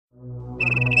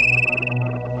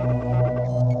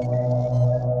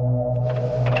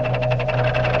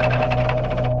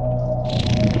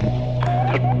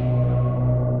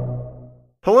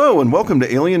and welcome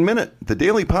to Alien Minute, the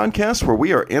daily podcast where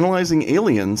we are analyzing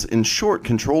aliens in short,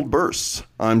 controlled bursts.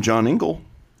 I'm John Ingle.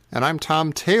 And I'm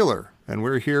Tom Taylor, and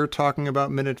we're here talking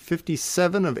about minute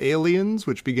 57 of Aliens,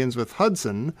 which begins with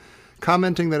Hudson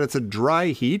commenting that it's a dry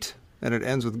heat, and it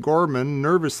ends with Gorman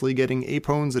nervously getting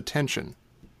Apone's attention.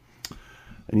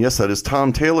 And yes, that is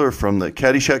Tom Taylor from the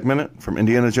Caddyshack Minute, from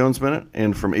Indiana Jones Minute,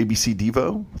 and from ABC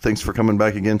Devo. Thanks for coming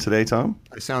back again today, Tom.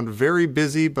 I sound very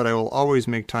busy, but I will always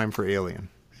make time for Alien.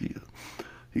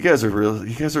 You guys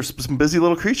are some busy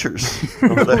little creatures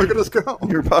over there. Look at us go. In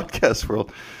your podcast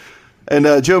world.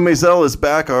 And Joe Mazel is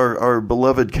back, our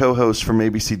beloved co-host from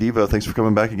ABC Devo. Thanks for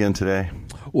coming back again today.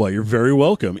 Well, you're very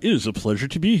welcome. It is a pleasure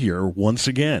to be here once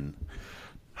again.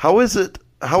 How is it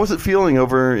feeling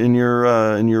over in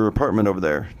your apartment over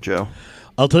there, Joe?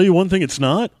 I'll tell you one thing it's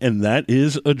not, and that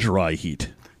is a dry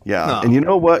heat. Yeah, No. And you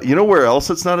know what? You know where else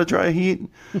it's not a dry heat?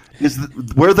 Is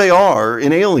where they are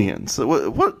in Aliens.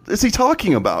 What is he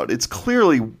talking about? It's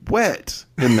clearly wet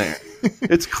in there.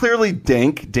 It's clearly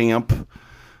dank, damp,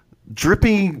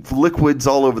 drippy liquids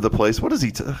all over the place. What is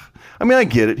he? I mean, I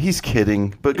get it. He's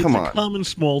kidding, but come on. It's a common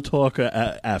small talk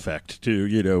affect to,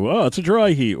 it's a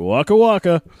dry heat, waka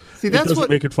waka. See, that's it doesn't what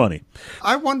make it funny.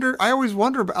 I always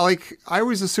wonder, like, I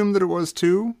always assumed that it was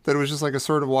too, that it was just like a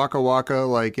sort of waka waka,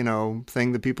 like,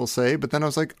 thing that people say. But then I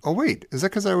was like, oh, wait, is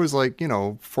that because I was like,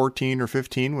 14 or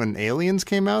 15 when Aliens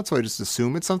came out? So I just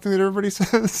assume it's something that everybody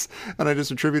says. And I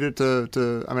just attribute it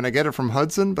to I get it from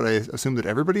Hudson, but I assume that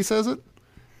everybody says it.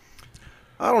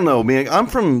 I don't know, man. I'm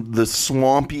from the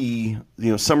swampy,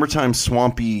 summertime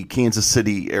swampy Kansas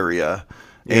City area.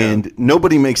 And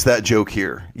nobody makes that joke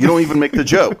here. You don't even make the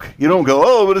joke. You don't go,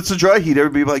 oh, but it's a dry heat.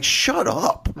 Everybody be like, shut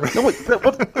up. No, what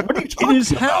are you talking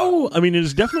about? It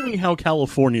is definitely how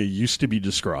California used to be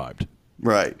described.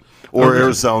 Right. Or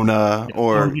Arizona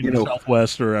or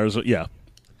Southwest or Arizona. Yeah.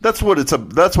 That's what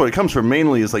it comes from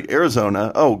mainly is like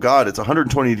Arizona. Oh God, it's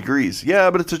 120 degrees. Yeah,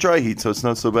 but it's a dry heat, so it's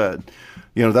not so bad.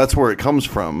 That's where it comes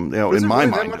from. In my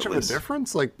mind, that much of a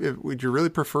difference? Like, would you really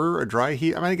prefer a dry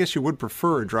heat? I guess you would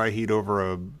prefer a dry heat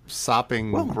over a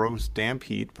sopping, gross, damp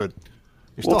heat, but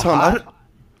you're still hot.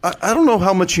 I don't know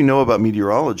how much you know about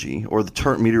meteorology or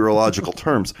the meteorological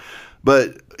terms,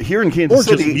 but here in Kansas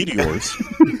City, just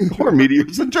meteors, or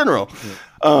meteors in general,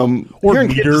 or here in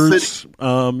meters, City,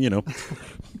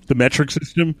 the metric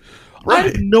system. Right. I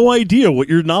have no idea what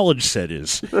your knowledge set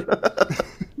is.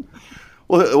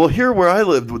 Well, here where I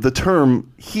live, the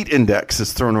term heat index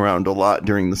is thrown around a lot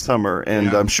during the summer,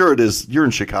 and I'm sure it is. You're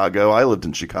in Chicago. I lived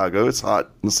in Chicago. It's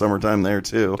hot in the summertime there,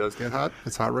 too. It does get hot.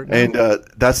 It's hot right now. And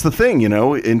that's the thing,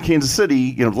 in Kansas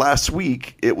City, last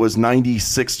week it was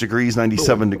 96 degrees,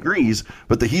 97 degrees,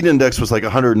 but the heat index was like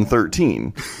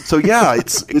 113. So, yeah,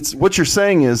 it's what you're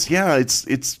saying is,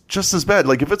 it's just as bad.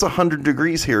 Like, if it's 100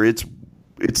 degrees here, it's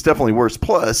definitely worse.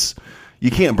 Plus,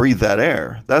 you can't breathe that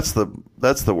air. That's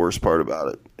the worst part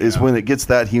about it, is when it gets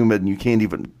that humid and you can't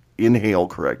even inhale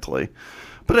correctly.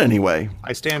 But anyway.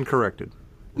 I stand corrected.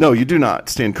 No, you do not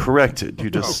stand corrected.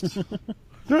 You just...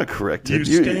 You're not corrected.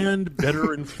 You stand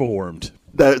better informed.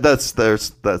 That's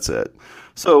it.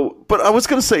 So, but I was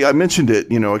going to say, I mentioned it,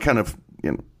 I kind of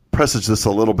presaged this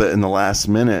a little bit in the last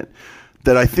minute,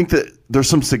 that I think that there's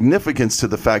some significance to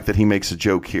the fact that he makes a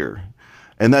joke here.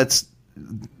 And that's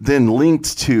then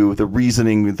linked to the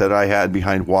reasoning that I had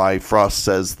behind why Frost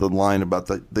says the line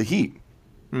about the heat.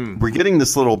 We're getting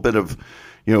this little bit of,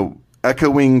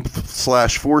 echoing /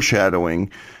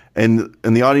 foreshadowing, and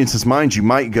in the audience's mind, you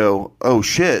might go, oh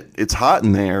shit, it's hot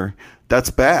in there. That's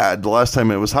bad. The last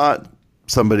time it was hot,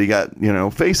 somebody got,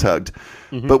 face hugged.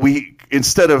 Mm-hmm. But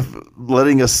instead of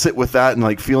letting us sit with that and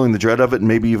like feeling the dread of it and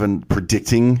maybe even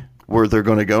predicting where they're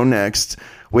going to go next,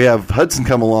 we have Hudson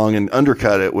come along and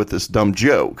undercut it with this dumb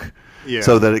joke. Yeah.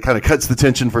 So that it kind of cuts the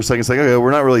tension for a second. It's like, okay,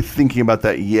 we're not really thinking about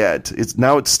that yet. It's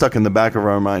stuck in the back of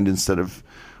our mind instead of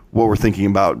what we're thinking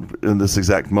about in this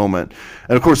exact moment.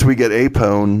 And of course, we get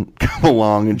Apone come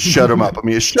along and shut him up. I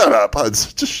mean, shut up,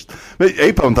 Hudson.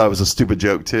 Apone thought it was a stupid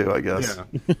joke too, I guess.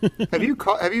 Yeah.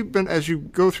 Have you been, as you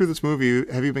go through this movie,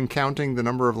 have you been counting the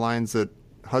number of lines that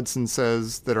Hudson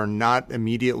says that are not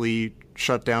immediately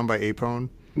shut down by Apone?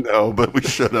 No, but we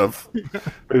should have.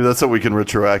 Maybe that's what we can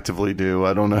retroactively do.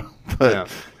 I don't know.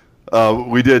 But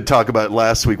we did talk about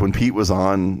last week when Pete was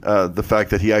on the fact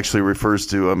that he actually refers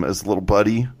to him as little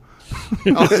buddy.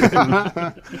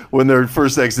 When they're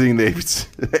first exiting the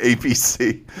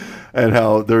APC, and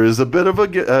how there is a bit of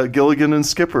a Gilligan and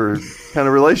Skipper kind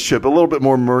of relationship, a little bit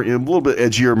more, a little bit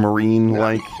edgier Marine,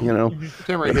 like,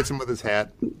 Samurai hits him with his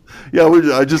hat. Yeah,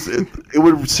 it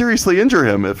would seriously injure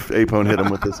him if Apone hit him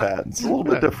with his hat. It's a little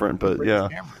bit different, but yeah.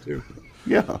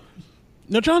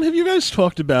 Now, John, have you guys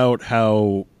talked about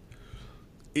how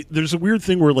there's a weird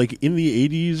thing where, like, in the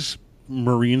 80s,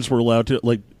 Marines were allowed to,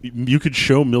 like, you could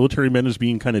show military men as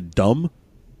being kind of dumb?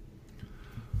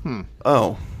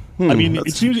 Oh. I mean,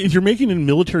 it seems if you're making a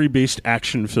military-based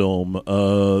action film,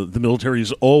 the military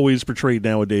is always portrayed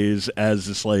nowadays as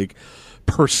this, like,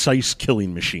 precise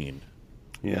killing machine.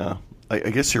 Yeah,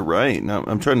 I guess you're right. Now,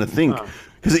 I'm trying to think,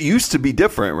 because it used to be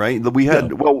different, right? We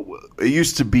had, it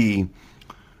used to be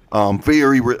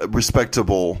very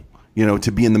respectable,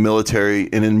 to be in the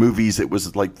military, and in movies it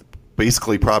was like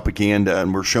basically propaganda,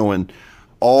 and we're showing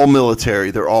all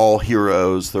military. They're all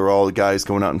heroes. They're all the guys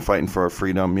going out and fighting for our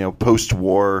freedom,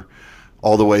 post-war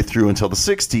all the way through until the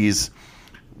 60s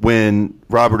when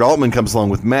Robert Altman comes along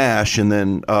with MASH, and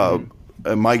then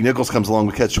Mike Nichols comes along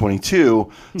with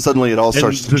Catch-22. Suddenly it all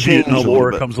starts to change. The Vietnam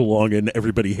War comes along and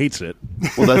everybody hates it.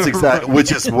 Well, that's exactly,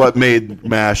 which is what made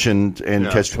MASH and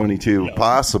Catch-22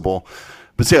 possible.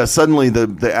 But yeah, suddenly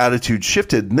the attitude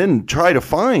shifted, and then try to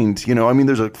find,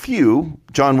 there's a few.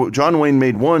 John Wayne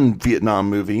made one Vietnam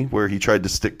movie where he tried to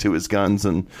stick to his guns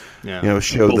and,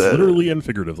 show both that literally and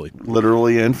figuratively.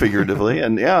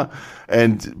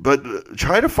 But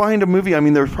try to find a movie. I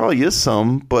mean, there probably is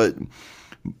some, but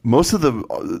most of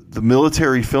the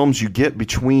military films you get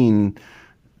between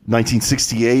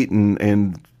 1968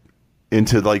 and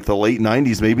into like the late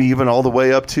 90s, maybe even all the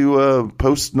way up to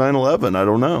post 9/11. I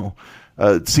don't know.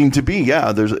 It seemed to be,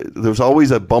 there's always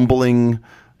a bumbling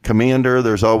commander.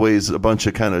 There's always a bunch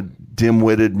of kind of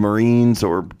dim-witted Marines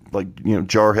or like,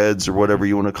 jarheads or whatever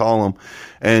you want to call them.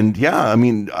 And I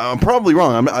mean, I'm probably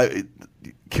wrong.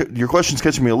 Your question's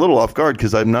catching me a little off guard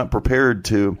because I'm not prepared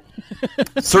to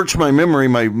search my memory,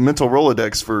 my mental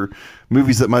Rolodex for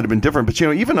movies that might have been different. But,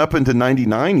 even up into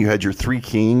 99, you had your Three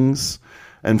Kings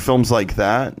and films like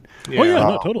that. Yeah. Oh, yeah,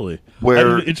 no, totally.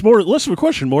 Where it's less of a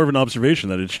question, more of an observation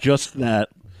that it's just that,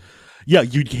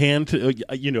 you can't,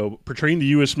 portraying the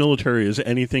U.S. military as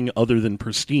anything other than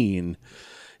pristine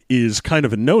is kind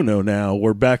of a no-no now.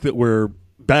 We're back,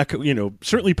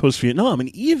 certainly post-Vietnam, and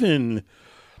even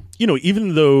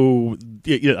though,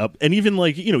 and even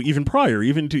like, even prior,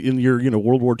 even to in your,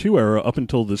 World War II era up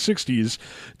until the 60s,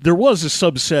 there was a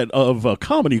subset of a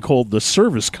comedy called the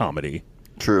service comedy.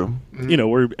 True.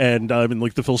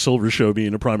 Like the Phil Silver Show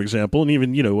being a prime example, and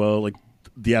even, like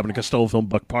the Abbott and Costello film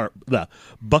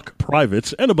Buck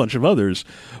Privates and a bunch of others.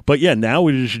 But now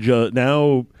it is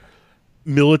now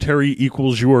military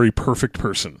equals you are a perfect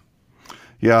person.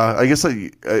 Yeah, I guess I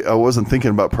wasn't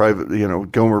thinking about Private,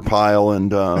 Gomer Pyle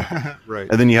and right.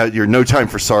 And then you had your No Time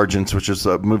for Sergeants, which is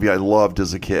a movie I loved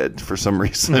as a kid for some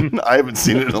reason. I haven't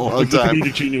seen it in a long time. The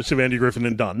comedic genius of Andy Griffin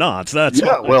and Don Knotts. That's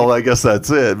well, I guess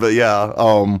that's it. But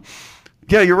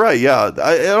you're right. Yeah,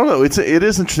 I don't know. It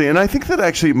is interesting, and I think that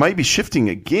actually it might be shifting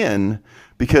again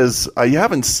because I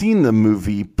haven't seen the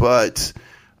movie, but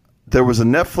there was a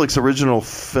Netflix original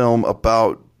film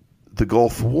about the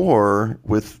Gulf War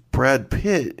with Brad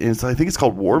Pitt, and I think it's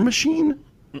called War Machine.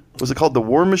 Was it called The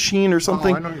War Machine or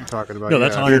something? Oh, I know what you're talking about. No,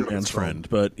 that's Iron Man's friend,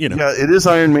 but Yeah, it is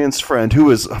Iron Man's friend,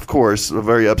 who is, of course, a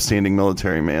very upstanding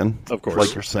military man. Of course.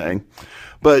 Like you're saying.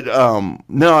 But,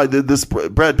 no, this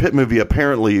Brad Pitt movie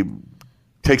apparently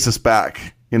takes us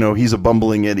back. He's a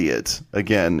bumbling idiot.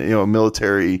 Again, a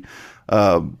military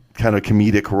kind of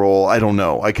comedic role. I don't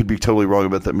know. I could be totally wrong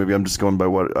about that movie. I'm just going by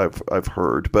what I've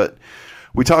heard. But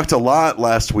we talked a lot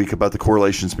last week about the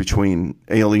correlations between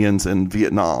Aliens and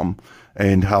Vietnam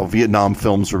and how Vietnam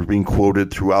films were being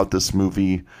quoted throughout this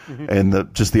movie and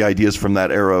just the ideas from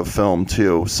that era of film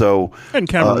too. So and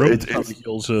Cameron on the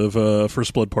heels of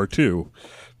First Blood Part 2.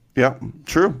 Yeah,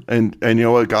 true. And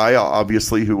a guy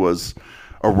obviously who was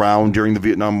around during the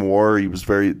Vietnam War. He was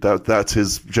that's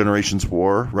his generation's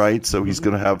war, right? So he's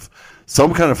going to have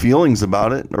some kind of feelings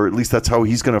about it, or at least that's how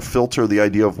he's going to filter the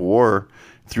idea of war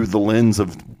through the lens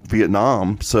of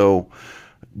Vietnam. So,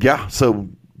 so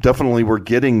definitely we're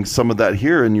getting some of that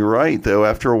here. And you're right, though,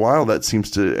 after a while,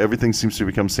 everything seems to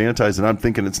become sanitized. And I'm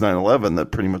thinking it's 9/11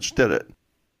 that pretty much did it.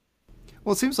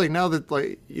 Well, it seems like now that,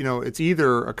 it's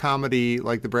either a comedy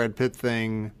like the Brad Pitt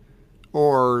thing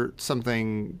or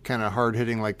something kind of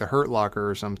hard-hitting like The Hurt Locker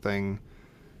or something.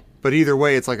 But either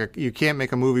way, it's like you can't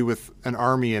make a movie with an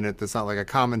army in it that's not like a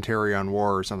commentary on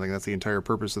war or something. That's the entire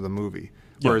purpose of the movie.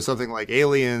 Whereas something like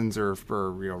Aliens or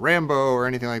Rambo or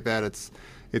anything like that,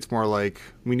 it's more like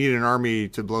we need an army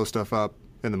to blow stuff up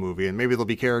in the movie, and maybe there'll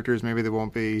be characters, maybe there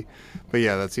won't be, but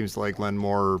that seems to like lend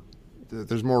more.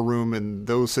 There's more room in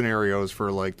those scenarios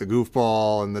for like the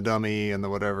goofball and the dummy and the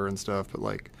whatever and stuff. But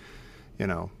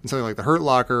and something like the Hurt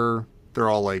Locker, they're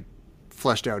all like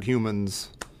fleshed out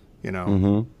humans,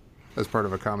 as part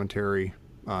of a commentary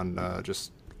on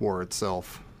just war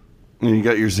itself. And you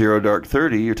got your Zero Dark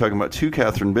 30. You're talking about 2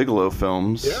 Catherine Bigelow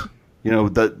films. Yeah. You know,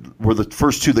 that were the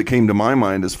first 2 that came to my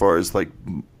mind as far as, like,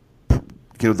 you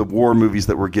know, the war movies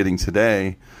that we're getting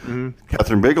today.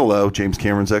 Catherine Bigelow, James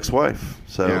Cameron's ex-wife.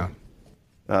 So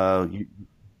you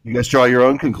guys draw your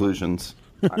own conclusions.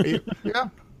 Yeah.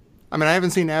 I mean, I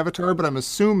haven't seen Avatar, but I'm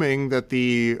assuming that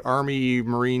the Army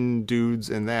Marine dudes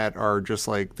in that are just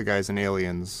like the guys in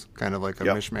Aliens, kind of like a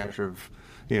mishmash of,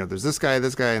 you know, there's this guy,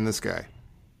 and this guy.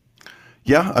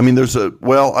 Yeah, I mean, I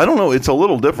don't know. It's a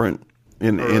little different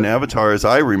in Avatar as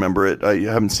I remember it. I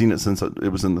haven't seen it since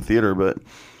it was in the theater, but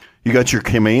you got your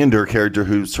commander character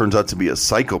who turns out to be a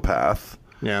psychopath.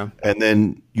 Yeah. And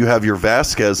then you have your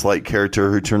Vasquez-like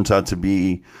character who turns out to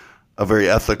be a very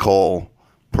ethical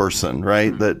person,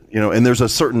 right? That, you know, and there's a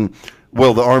certain,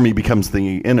 the army becomes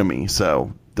the enemy.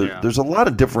 So there's a lot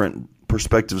of different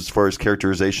perspectives as far as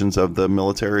characterizations of the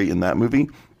military in that movie,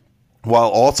 while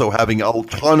also having a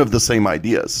ton of the same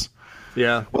ideas.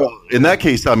 Yeah. Well, in that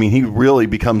case, I mean, he really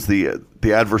becomes the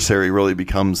adversary really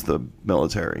becomes the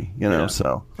military, you know,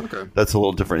 so that's a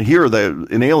little different. Here,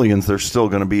 in Aliens, they're still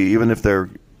going to be, even if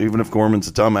Gorman's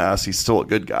a dumbass, he's still a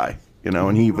good guy, you know,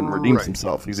 and he even redeems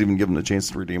himself. He's even given a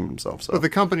chance to redeem himself. So. But the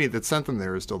company that sent them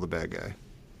there is still the bad guy.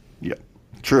 Yeah,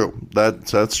 true.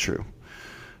 That's true.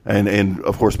 And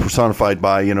of course, personified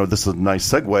by, you know, this is a nice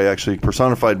segue, actually,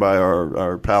 personified by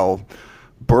our pal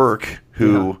Burke,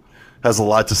 who has a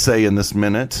lot to say in this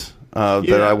minute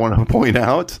that I want to point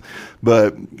out.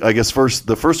 But I guess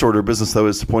the first order of business, though,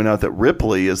 is to point out that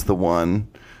Ripley is the one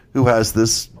who has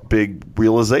this big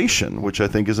realization, which I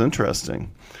think is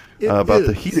interesting, about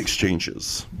the heat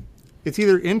exchanges. It's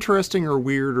either interesting or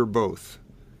weird or both.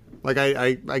 Like,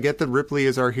 I get that Ripley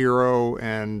is our hero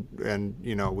and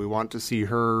you know, we want to see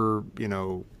her, you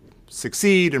know,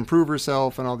 succeed and prove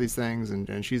herself and all these things,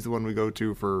 and she's the one we go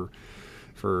to for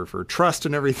trust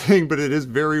and everything, but it is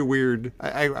very weird.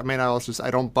 I mean,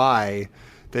 I don't buy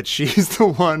that she's the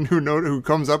one who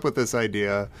comes up with this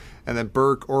idea, and that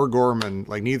Burke or Gorman,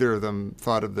 like, neither of them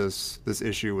thought of this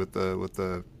issue with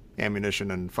the ammunition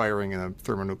and firing in a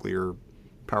thermonuclear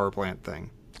power plant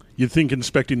thing. You'd think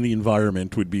inspecting the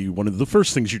environment would be one of the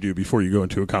first things you do before you go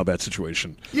into a combat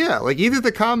situation. Yeah, like either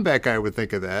the combat guy would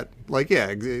think of that, like,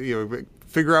 you know,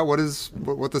 figure out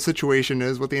what the situation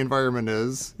is, what the environment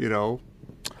is, you know.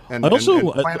 And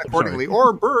plan accordingly.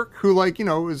 Or Burke, who, like, you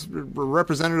know, is a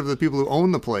representative of the people who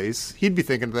own the place, he'd be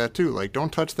thinking of that too. Like,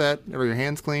 don't touch that, have your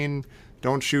hands clean,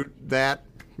 don't shoot that,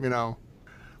 you know.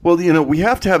 Well, you know, we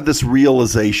have to have this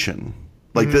realization,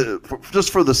 like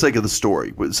just for the sake of the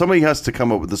story. Somebody has to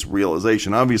come up with this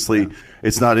realization. Obviously,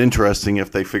 it's not interesting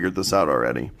if they figured this out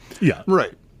already. Yeah.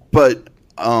 Right. But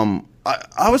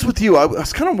I was with you. I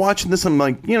was kind of watching this. I'm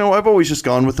like, you know, I've always just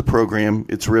gone with the program.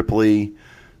 It's Ripley.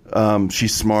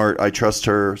 She's smart. I trust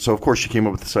her. So, of course, she came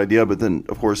up with this idea. But then,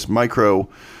 of course,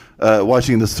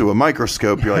 watching this through a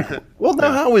microscope, you're like, well,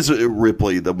 now how is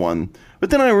Ripley the one? But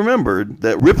then I remembered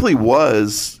that Ripley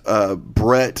was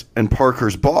Brett and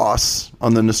Parker's boss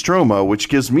on the Nostromo, which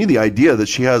gives me the idea that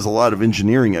she has a lot of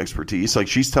engineering expertise. Like,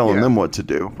 she's telling them what to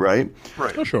do, right?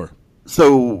 Right. Oh, sure.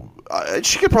 So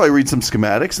she could probably read some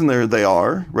schematics, and there they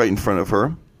are right in front of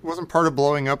her. Wasn't part of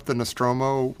blowing up the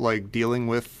Nostromo, like, dealing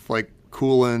with, like,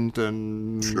 coolant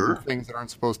and things that aren't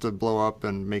supposed to blow up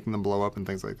and making them blow up and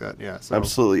things like that? Yeah. So.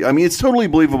 Absolutely. I mean, it's totally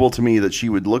believable to me that she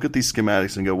would look at these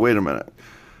schematics and go, wait a minute.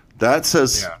 That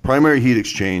says primary heat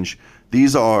exchange.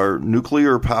 These are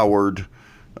nuclear-powered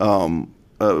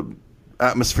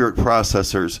atmospheric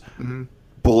processors. Mm-hmm.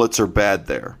 Bullets are bad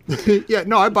there. Yeah,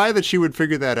 no, I buy that she would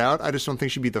figure that out. I just don't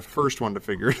think she'd be the first one to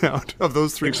figure it out of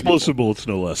those three. Explosive bullets,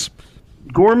 no less.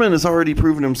 Gorman has already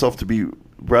proven himself to be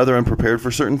rather unprepared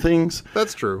for certain things.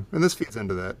 That's true, and this feeds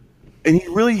into that. And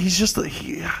he just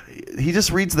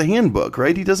reads the handbook,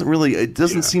 right? He doesn't really. It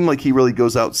doesn't seem like he really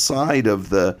goes outside of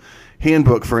the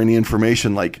handbook for any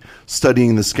information, like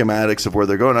studying the schematics of where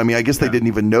they're going. I mean, I guess they didn't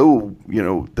even know, you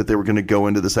know, that they were going to go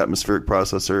into this atmospheric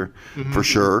processor for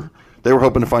sure. They were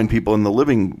hoping to find people in the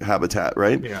living habitat,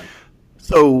 right? Yeah.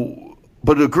 So,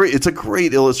 but it's a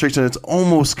great illustration. It's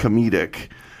almost comedic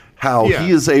how he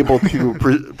is able to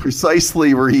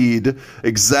precisely read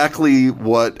exactly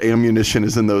what ammunition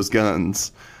is in those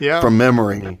guns. from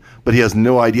memory, but he has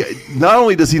no idea. Not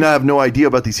only does he not have no idea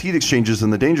about these heat exchanges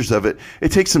and the dangers of it,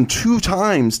 it takes him 2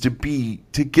 times to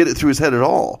get it through his head at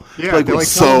all. Yeah, like it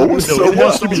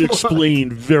has to be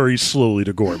explained very slowly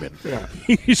to Gorman. Yeah.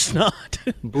 He's not.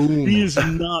 Boom. He is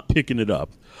not picking it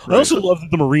up. Right. I also love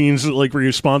that the Marines, like,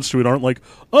 response to it aren't like,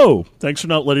 "Oh, thanks for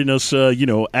not letting us,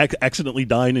 accidentally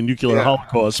die in a nuclear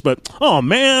holocaust." But, oh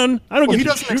man, I don't. He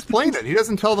doesn't explain it. He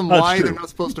doesn't tell them why they're not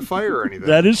supposed to fire or anything.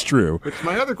 That is true. Which is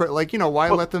my other question. Like, why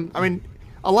let them? I mean,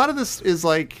 a lot of this is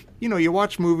like, you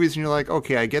watch movies and you're like,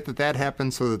 okay, I get that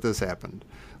happened, so that this happened.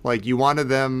 Like, you want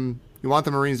the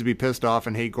Marines to be pissed off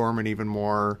and hate Gorman even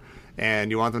more,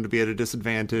 and you want them to be at a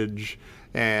disadvantage,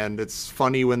 and it's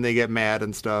funny when they get mad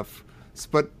and stuff.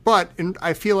 But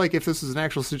I feel like if this is an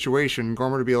actual situation,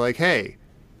 Gorman would be like, hey,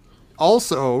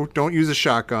 also, don't use a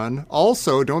shotgun.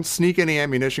 Also, don't sneak any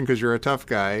ammunition because you're a tough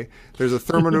guy. There's a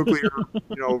thermonuclear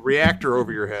reactor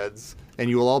over your heads,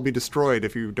 and you will all be destroyed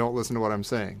if you don't listen to what I'm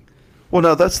saying. Well,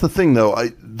 now, that's the thing, though.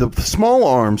 The small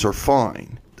arms are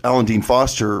fine. Alan Dean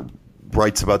Foster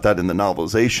writes about that in the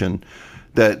novelization,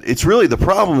 that it's really the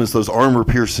problem is those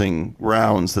armor-piercing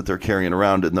rounds that they're carrying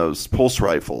around in those pulse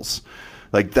rifles.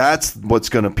 Like, that's what's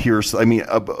going to pierce. I mean,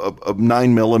 a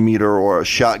 9mm or a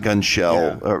shotgun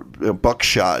shell or a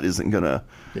buckshot isn't going to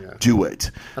do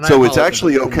it. And so it's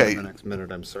actually okay. The next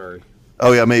minute, I'm sorry.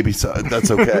 Oh yeah, maybe so.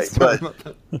 That's okay.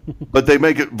 but they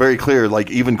make it very clear. Like,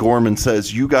 even Gorman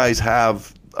says, you guys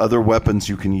have other weapons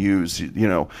you can use.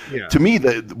 To me,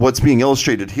 what's being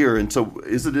illustrated here, and so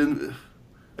is it in?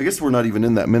 I guess we're not even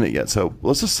in that minute yet. So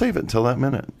let's just save it until that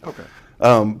minute. Okay.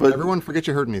 But everyone, forget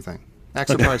you heard anything. Act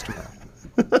surprised tomorrow.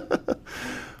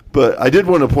 But I did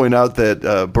want to point out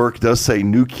that Burke does say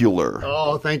nuclear.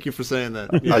 Oh, thank you for saying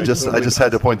that. Yeah, I just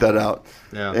had to point that out.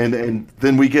 Yeah. And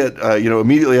then we get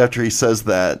immediately after he says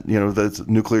that, the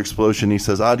nuclear explosion, he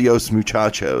says adios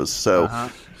muchachos. So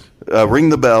ring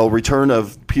the bell. Return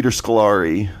of Peter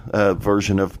Scolari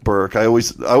version of Burke. I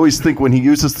always think when he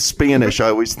uses the Spanish, I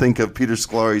always think of Peter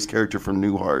Scolari's character from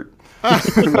Newhart.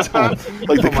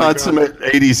 Like the consummate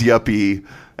 80s yuppie.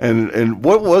 And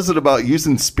what was it about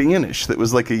using Spanish that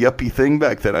was like a yuppie thing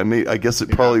back then? I guess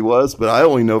it probably was, but I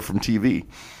only know from TV.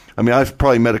 I mean, I've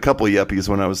probably met a couple of yuppies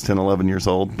when I was 10, 11 years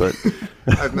old, but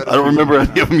I don't remember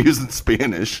any of them using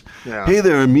Spanish. Yeah. Hey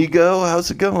there, amigo.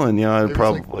 How's it going? Yeah,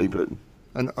 probably, but...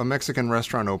 A Mexican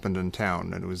restaurant opened in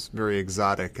town, and it was very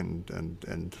exotic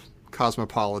and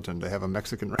cosmopolitan to have a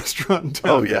Mexican restaurant in town.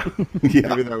 Oh, yeah. Yeah.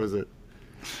 Maybe that was it.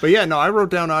 But yeah, no, I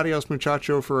wrote down Adios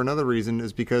Muchacho for another reason,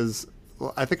 is because...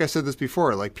 Well, I think I said this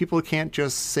before. Like, people can't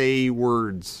just say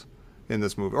words in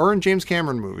this movie or in James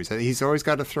Cameron movies. He's always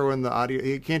got to throw in the audio.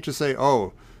 He can't just say,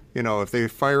 "Oh, if they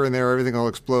fire in there, everything will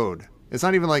explode." It's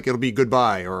not even like it'll be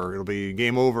goodbye or it'll be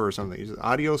game over or something. He says,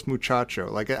 "Adios,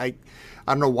 muchacho." Like, I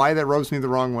don't know why that rubs me the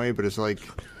wrong way, but it's like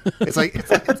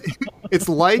it's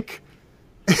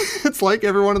like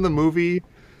everyone in the movie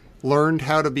learned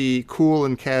how to be cool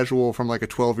and casual from like a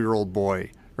 12-year-old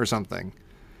boy or something.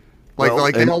 Like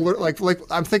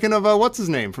I'm thinking of what's his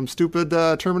name from stupid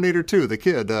Terminator 2, the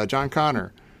kid, John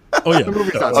Connor. Oh yeah,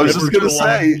 I was just gonna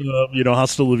say,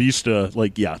 Hasta la Vista.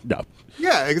 Like, no.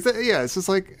 Yeah, it's just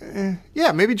like,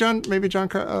 maybe John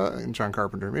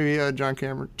Carpenter, maybe John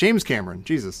Cameron, James Cameron.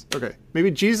 Jesus, okay, maybe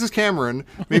Jesus Cameron.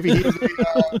 Maybe he's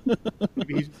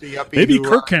the yuppie. Maybe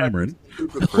Kirk Cameron.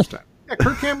 For the first time. Yeah,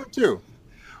 Kirk Cameron too.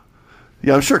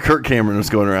 Yeah, I'm sure Kirk Cameron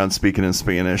was going around speaking in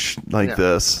Spanish like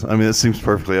this. I mean, it seems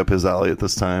perfectly up his alley at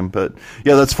this time. But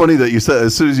yeah, that's funny that you said,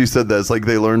 as soon as you said that, it's like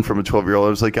they learned from a 12-year-old. I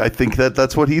was like, I think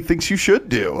that's what he thinks you should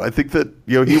do. I think that,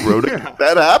 he wrote it.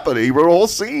 That happened. He wrote a whole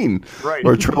scene. Right.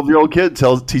 Where a 12-year-old kid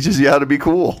teaches you how to be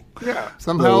cool. Yeah.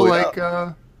 Somehow,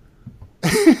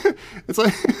 it's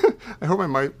like, I hope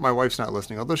my wife's not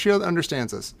listening, although she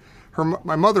understands this.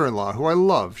 My mother-in-law, who I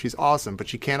love, she's awesome, but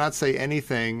she cannot say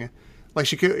anything.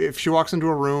 Like, if she walks into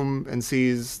a room and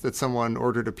sees that someone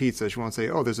ordered a pizza, she won't say,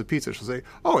 "Oh, there's a pizza." She'll say,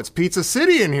 "Oh, it's Pizza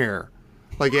City in here."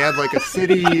 Like, you add like a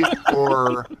city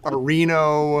or a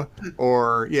Reno,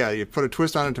 or you put a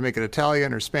twist on it to make it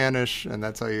Italian or Spanish, and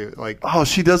that's how you like. Oh,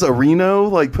 she does a Reno,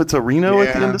 like puts a Reno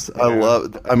at the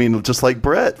end. I mean, just like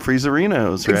Brett,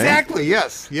 Freezerinos, right? Exactly.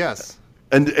 Yes.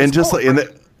 And just like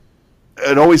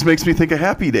it always makes me think of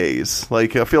Happy Days.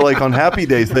 Like, I feel like on Happy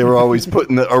Days they were always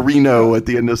putting a Reno at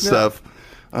the end of stuff.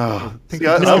 To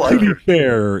be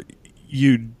fair,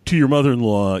 to your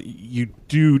mother-in-law, you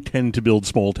do tend to build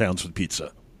small towns with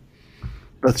pizza.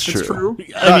 That's true.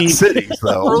 I mean, cities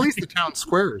though, or at least the town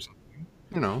squares.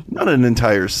 Not an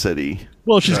entire city.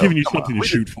 Well, she's giving you something to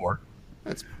shoot for.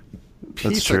 That's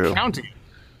That's true. County.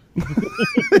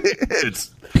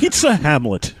 It's Pizza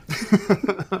Hamlet.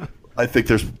 I think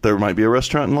there might be a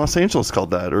restaurant in Los Angeles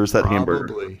called that, or is that Hamburger?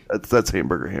 Probably. That's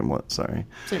Hamburger Hamlet. Sorry.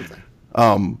 Same thing.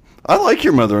 I like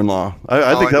your mother-in-law.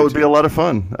 I think I that do would be too. a lot of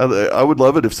fun. I would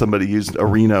love it if somebody used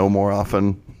Reno more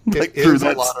often, like It through is a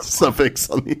that lot of fun. suffix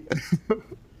on the.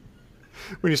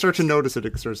 When you start to notice it,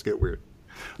 it starts to get weird.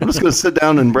 I'm just going to sit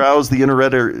down and browse the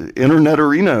internet of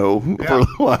Reno for a little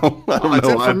while. I don't It's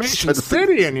know. I'm just information trying to think.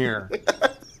 city in here.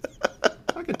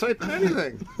 I can type in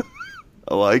anything.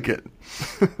 I like it.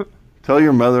 Tell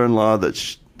your mother-in-law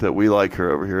that we like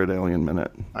her over here at Alien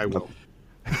Minute. I will.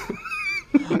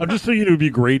 I'm just thinking it would be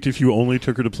great if you only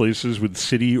took her to places with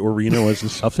city or Reno as a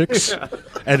suffix,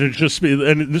 and it just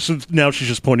and this is now she's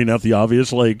just pointing out the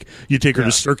obvious. Like you take her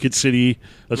to Circuit City,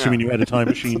 assuming you had a time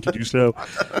machine to do so.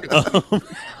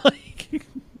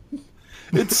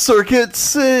 It's Circuit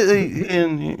City,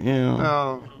 and you know,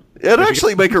 Oh, it'd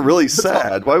actually make her really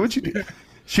sad. Why would you do?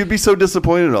 She'd be so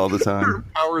disappointed all the time.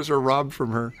 powers are robbed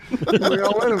from her. Like,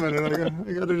 oh, wait a minute.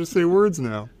 I got to just say words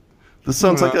now. This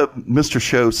sounds like a Mr.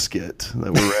 Show skit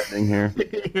that we're writing here.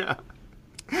 Yeah.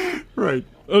 Right.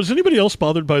 Oh, is anybody else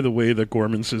bothered by the way that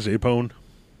Gorman says Apone?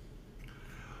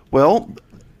 Well,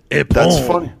 Apone. that's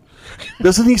funny.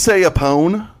 Doesn't he say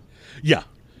apone? Yeah,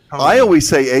 I always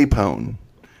say apone.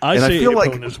 I And I say feel Apone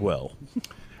like- as well.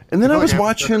 And then I feel was like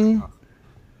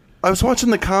watching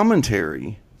the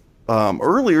commentary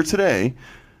earlier today,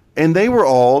 and they were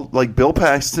all like Bill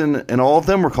Paxton, and all of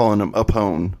them were calling him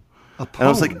apone. And I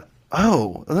was like,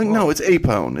 oh, I think no, it's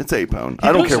apone. It's apone.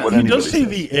 I don't care what he anybody does say says.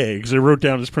 the eggs. I wrote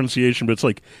down his pronunciation, but it's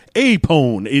like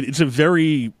Apone. It's a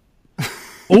very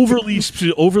overly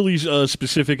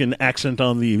specific and accent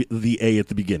on the A at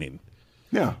the beginning.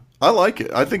 Yeah, I like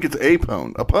it. I think it's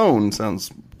apone. Apone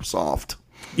sounds soft.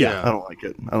 Yeah. I don't like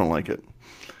it. I don't like it.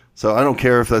 So I don't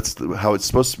care if that's how it's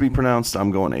supposed to be pronounced. I'm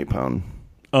going apone.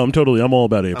 Totally. I'm all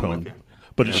about Apone. you.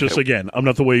 But it's just again, I'm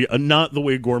not the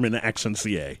way Gorman accents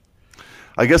the A.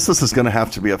 I guess this is going to have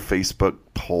to be a Facebook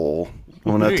poll. I'm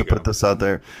going to There have to you go. put this out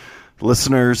there.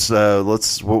 Listeners,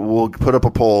 we'll put up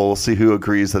a poll. We'll see who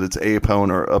agrees that it's apone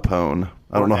or apone.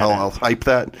 I don't know how I'll type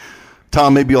that.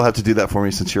 Tom, maybe you'll have to do that for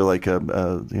me since you're like a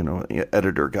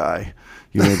editor guy.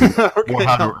 You maybe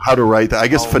know how to write that. I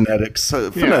guess phonetics.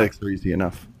 Phonetics are easy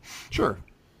enough. Sure.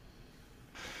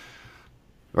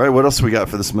 All right, what else we got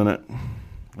for this minute?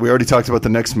 We already talked about the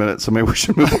next minute, so maybe we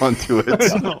should move on to it.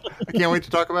 I can't wait to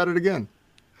talk about it again.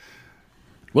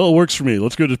 Well, it works for me.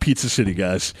 Let's go to Pizza City,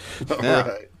 guys. Yeah. All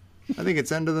right. I think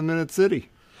it's end of the minute city.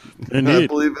 I Indeed.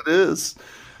 believe it is.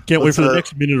 Can't wait Let's, for the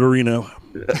next minute, Reno.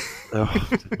 Oh,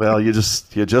 well, you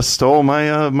just stole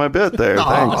my bit there.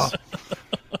 Thanks.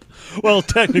 Well,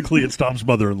 technically, it's Tom's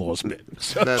mother-in-law's bit.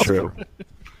 So That's True.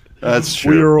 That's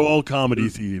we true. are all comedy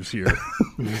thieves here.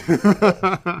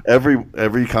 Every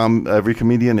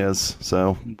comedian is.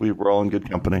 So we're all in good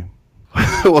company.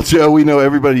 Well, Joe, we know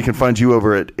everybody can find you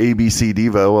over at ABC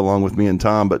Devo along with me and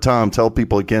Tom. But Tom, tell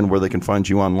people again where they can find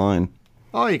you online.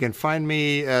 Oh, you can find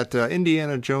me at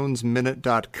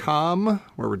IndianaJonesMinute.com,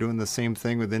 where we're doing the same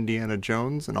thing with Indiana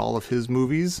Jones and all of his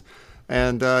movies.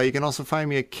 And you can also find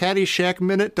me at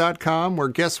CaddyshackMinute.com, where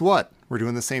guess what? We're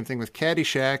doing the same thing with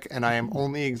Caddyshack, and I am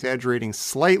only exaggerating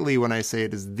slightly when I say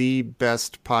it is the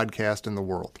best podcast in the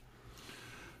world.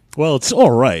 Well, it's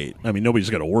all right. I mean, nobody's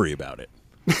got to worry about it.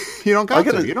 You don't got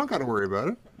gotta- to. You don't got to worry about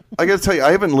it. I got to tell you,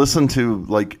 I haven't listened to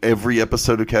like every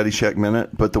episode of Caddyshack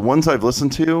Minute, but the ones I've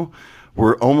listened to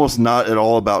were almost not at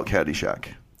all about Caddyshack.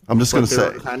 I'm just going to They say.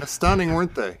 were kind of stunning,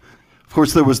 weren't they? Of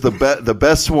course, there was the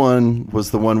best one was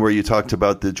the one where you talked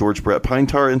about the George Brett Pine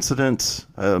Tar incident.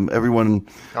 Everyone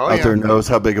out there knows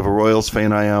how big of a Royals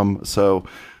fan I am, so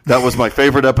that was my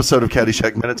favorite episode of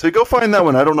Caddyshack Minute. So go find that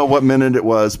one. I don't know what minute it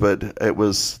was, but it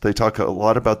was. They talk a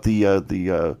lot about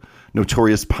the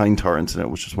notorious Pine Tar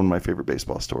incident, which is one of my favorite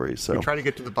baseball stories. So Try to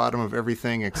get to the bottom of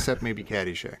everything except maybe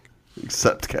Caddyshack.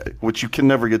 except which you can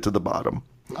never get to the bottom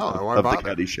Oh, why of the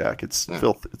bother? Caddyshack. It's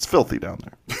filth. It's filthy down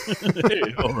there.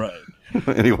 Hey, all right.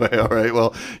 Anyway, all right.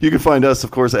 Well, you can find us,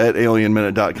 of course, at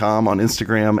alienminute.com, on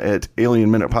Instagram at Alien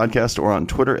Minute Podcast, or on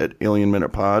Twitter at Alien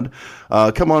Minute Pod.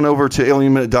 Come on over to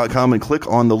alienminute.com and click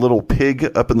on the little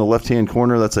pig up in the left-hand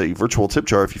corner. That's a virtual tip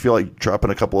jar. If you feel like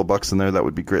dropping a couple of bucks in there, that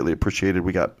would be greatly appreciated.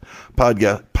 We got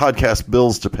podcast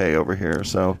bills to pay over here.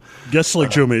 So, Guests like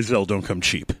Joe Mazel don't come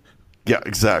cheap. yeah,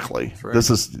 exactly. right.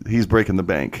 He's breaking the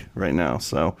bank right now.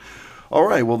 So, all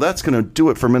right. Well, that's going to do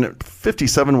it for minute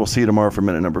 57. We'll see you tomorrow for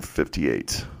minute number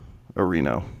 58.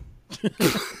 Reno.